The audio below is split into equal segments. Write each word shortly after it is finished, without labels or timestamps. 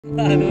How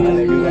many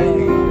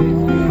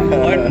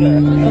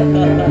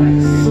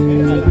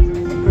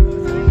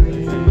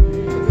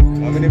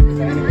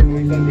people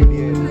doing on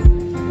BTS?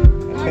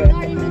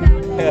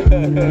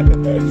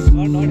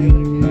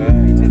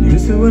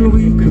 This is when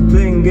we could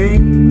playing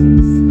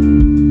games.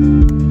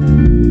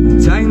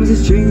 Times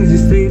has changed, you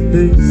stayed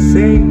the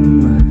same.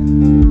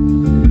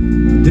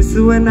 This is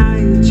when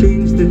I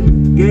changed the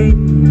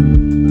game.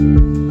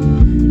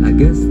 I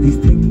guess these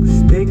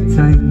things take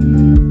time.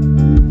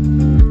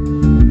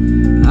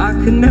 I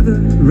could never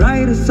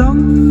write a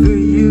song for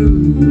you,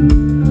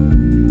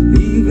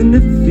 even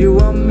if you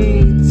want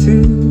me to.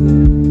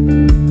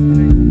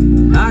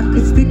 I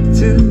could stick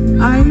to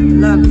I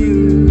love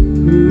you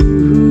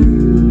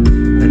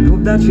and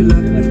hope that you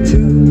love me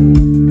too.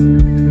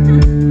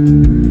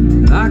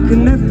 I could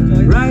never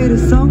write a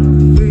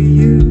song for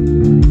you,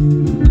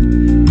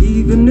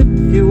 even if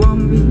you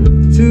want me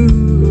to.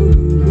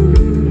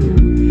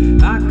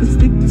 I could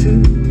stick to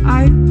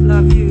I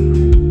love you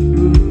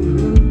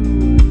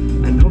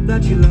and hope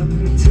that you love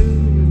me too.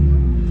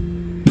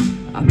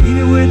 I mean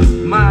it with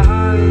my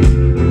heart,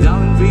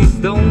 darling, please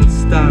don't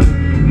stop.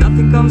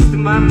 Nothing comes to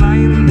my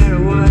mind, there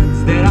are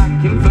words that I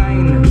can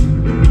find.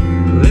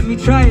 Let me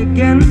try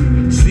again,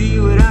 see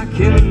what I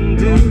can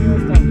do.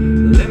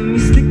 Let me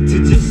stick to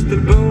just the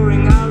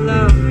boring I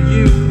love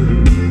you.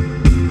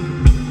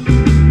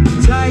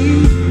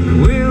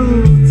 Time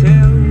will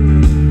tell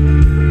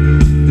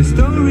the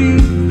story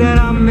that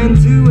I'm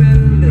meant to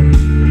end.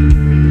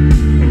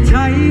 And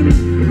time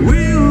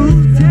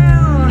will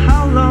tell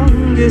how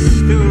long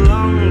is too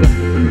long.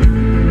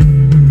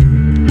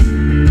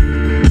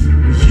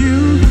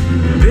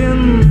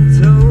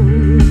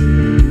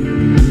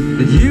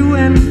 You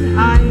and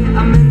I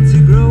are meant to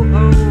grow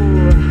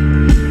old.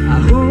 I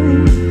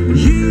hold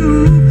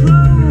you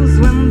close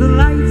when the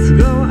lights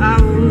go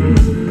out.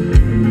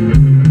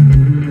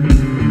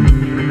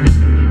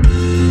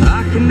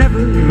 I can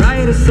never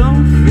write a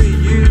song for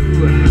you,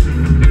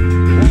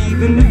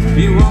 even if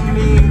you want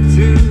me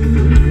to.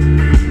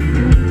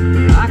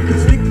 I could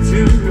stick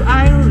to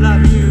I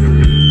love you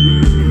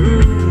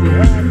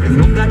and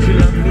hope that you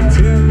love me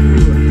too.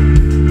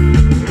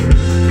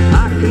 I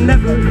can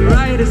never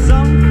write a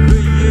song for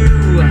you,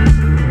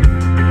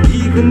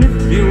 even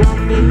if you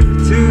want me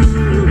to.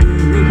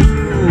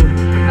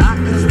 I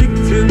can stick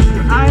to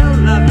I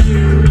love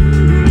you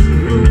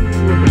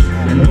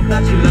and hope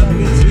that you love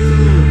me too.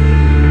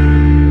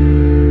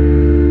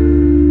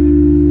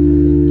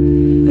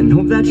 And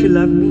hope that you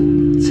love me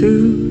too.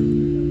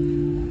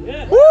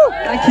 Woo!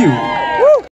 Thank you.